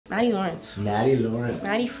Maddie Lawrence. Maddie Lawrence.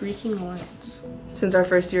 Maddie freaking Lawrence. Since our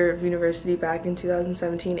first year of university back in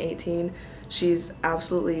 2017-18, she's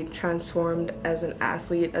absolutely transformed as an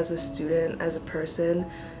athlete, as a student, as a person.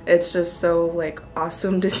 It's just so like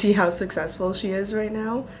awesome to see how successful she is right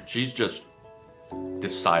now. She's just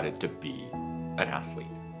decided to be an athlete.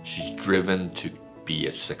 She's driven to be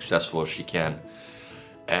as successful as she can,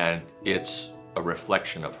 and it's a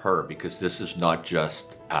reflection of her because this is not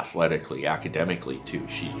just athletically, academically too.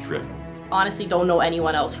 She's driven. Honestly, don't know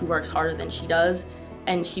anyone else who works harder than she does,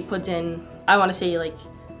 and she puts in, I want to say, like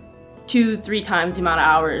 2-3 times the amount of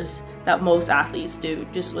hours that most athletes do,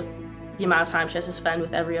 just with the amount of time she has to spend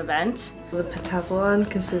with every event. The pentathlon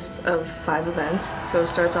consists of 5 events, so it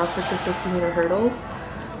starts off with the 60-meter hurdles,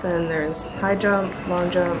 then there's high jump, long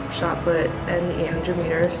jump, shot put, and the 800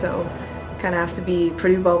 meter, so kind of have to be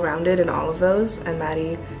pretty well-rounded in all of those, and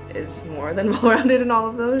Maddie is more than well-rounded in all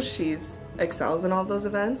of those. She's excels in all of those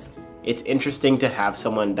events. It's interesting to have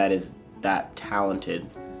someone that is that talented,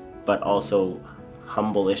 but also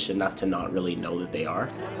humble-ish enough to not really know that they are.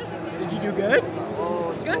 Did you do good?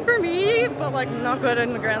 Good for me, but like not good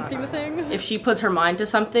in the grand scheme of things. If she puts her mind to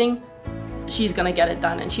something, she's gonna get it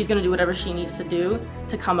done, and she's gonna do whatever she needs to do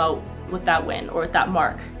to come out with that win or with that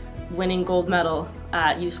mark. Winning gold medal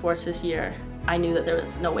at U Sports this year, I knew that there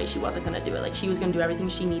was no way she wasn't gonna do it. Like, she was gonna do everything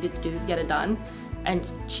she needed to do to get it done, and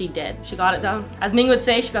she did. She got it done. As Ming would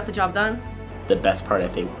say, she got the job done. The best part, I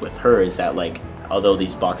think, with her is that, like, although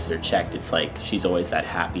these boxes are checked, it's like she's always that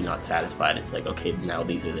happy, not satisfied. It's like, okay, now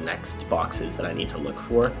these are the next boxes that I need to look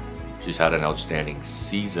for. She's had an outstanding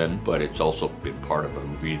season, but it's also been part of a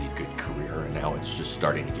really good career, and now it's just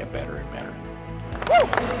starting to get better and better. Woo!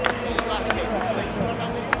 180!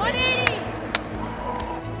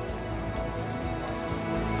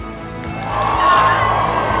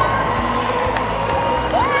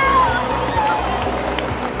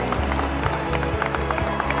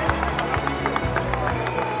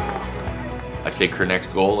 I think her next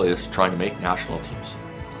goal is trying to make national teams,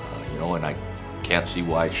 and I can't see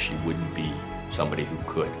why she wouldn't be somebody who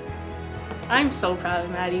could. I'm so proud of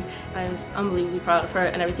Maddie. I'm unbelievably proud of her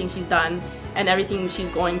and everything she's done and everything she's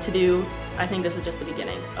going to do. I think this is just the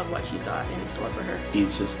beginning of what she's got in store for her.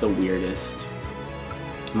 She's just the weirdest,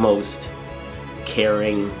 most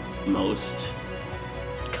caring, most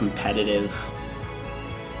competitive,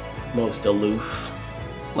 most aloof,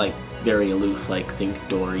 like very aloof, like think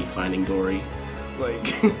Dory, Finding Dory.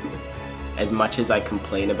 Like, as much as I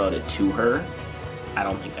complain about it to her, I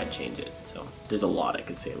don't think I'd change it. So there's a lot I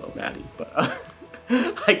could say about Maddie, but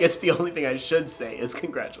I guess the only thing I should say is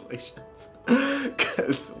congratulations.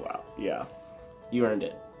 Because, wow, yeah, you earned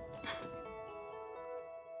it.